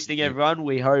 Thank you for listening, everyone.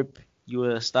 We hope you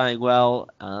are staying well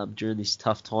during this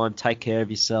tough time. Take care of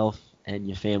yourself and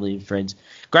your family and friends.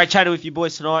 Great chatting with you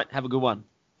boys tonight. Have a good one.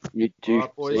 You too. All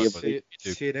right, boys. See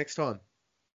you. See you next time.